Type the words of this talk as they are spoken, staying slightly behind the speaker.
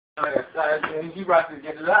He about to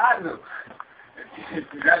get it out of him.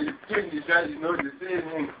 You got your skin, you know what you're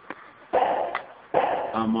saying.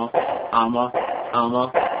 I'm a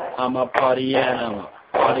party animal.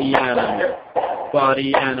 Party animal.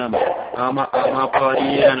 Party animal. I'm a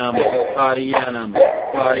party animal. Party animal.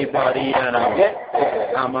 Party animal.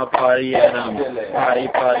 I'm a party animal.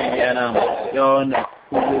 Party animal. Y'all know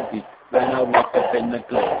who it be when I wake up in the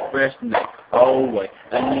club. Fresh neck, always.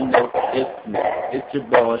 And you know it's me. It's your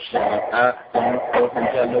boy Shawn. I don't go from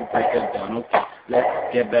yellow break it down. Okay, let's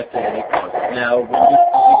get back to the club. Now when you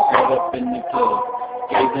see me get up in the club,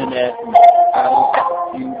 gazing at me,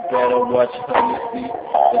 you better watch how you see,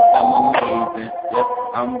 cause I'm amazing, yes,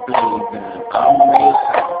 I'm blazing, I'm real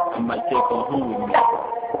hot, I might take her home with me.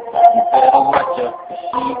 You better watch her, cause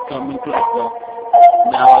she coming closer.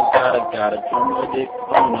 Now I gotta drum her dick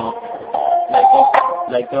on her,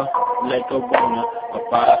 like a winner.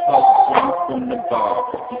 About a hug from the bar.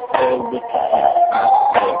 He said, what you think? I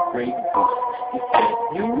said, great boost. He said,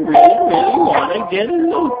 you really wanna get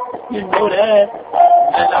loose, you know that.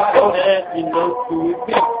 And I know that, you know who it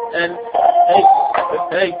be. And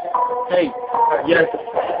hey, yes,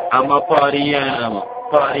 I'm a party animal.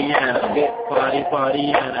 Party animal.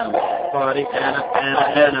 Party animal. Party animal. Party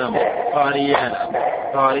animal. Party animal.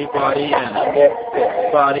 Party animal.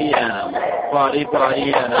 Party animal.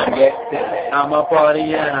 I'm a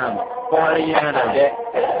party animal. Party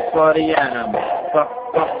animal. Party animal.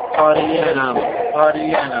 Party animal.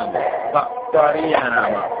 Party animal. Party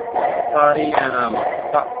animal. Party animal.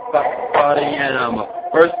 Party animal.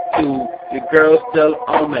 First two, the girl still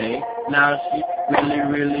on me. Now she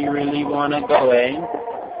really wanna go, eh?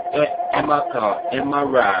 In my car, in my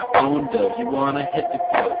ride, on dub. She wanna hit the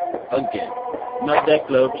club again. Not that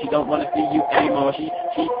club. She don't wanna see you anymore. She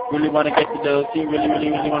really wanna get the dog. She really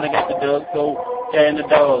wanna get the dog. So yeah, in the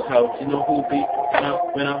dog's house. You know who be when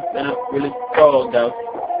I really dogged out.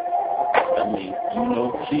 I mean, you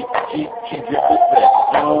know, she drippin'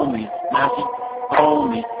 sweat on me. Now she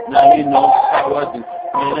on me. Now you know how I do.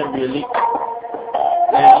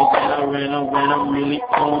 When I'm really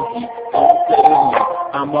on heat, don't play with me.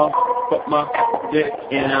 I'ma put my dick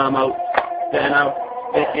in, I'm out. Then I'll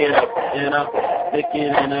pick it up, and I'll stick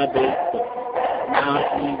it in a bit. Now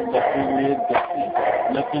she's looking real good,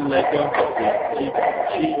 looking like a pussy.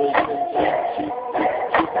 She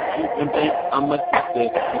can think I'm a sister,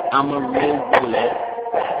 I'm a real bullet.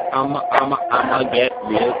 I'ma get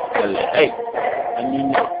real silly. Hey, and you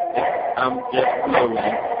know, I'm just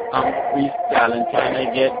flowing. I'm freestyling, trying to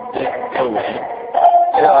get this going.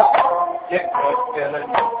 Yeah, get good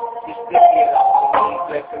feeling. You stick it up to me,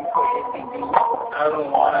 let them crazy do. I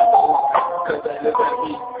don't wanna go, cause I look like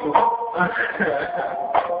me too.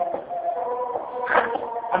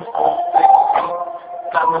 I'm so sexy,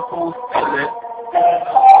 I'm a fool feeling.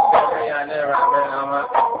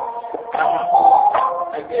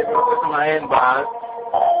 I gave her with my inbox.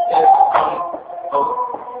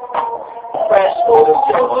 Fresh odor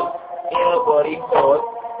jaws, everybody hot.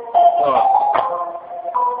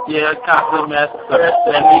 Yeah, compliment, sir.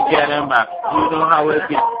 Let me get him back. You know how it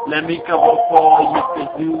be. Let me cover for you,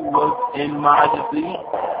 cause you was in majesty.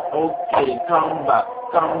 Okay, come back,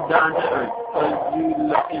 come down to earth, cause you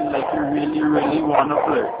looking like you really wanna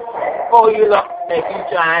flirt. Oh, you look like you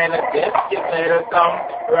trying to dip. You better come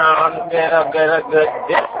around and get a good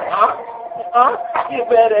dip, huh? You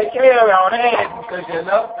better carry around head, because you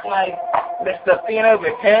look like Mr. Peanut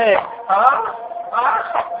with head, huh?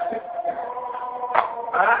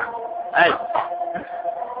 Hey.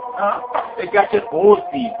 They got your old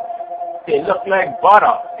teeth. They look like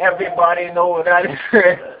butter. Everybody know that.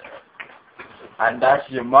 And that's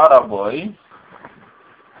your mother, boy.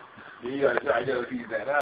 You gotta see that out.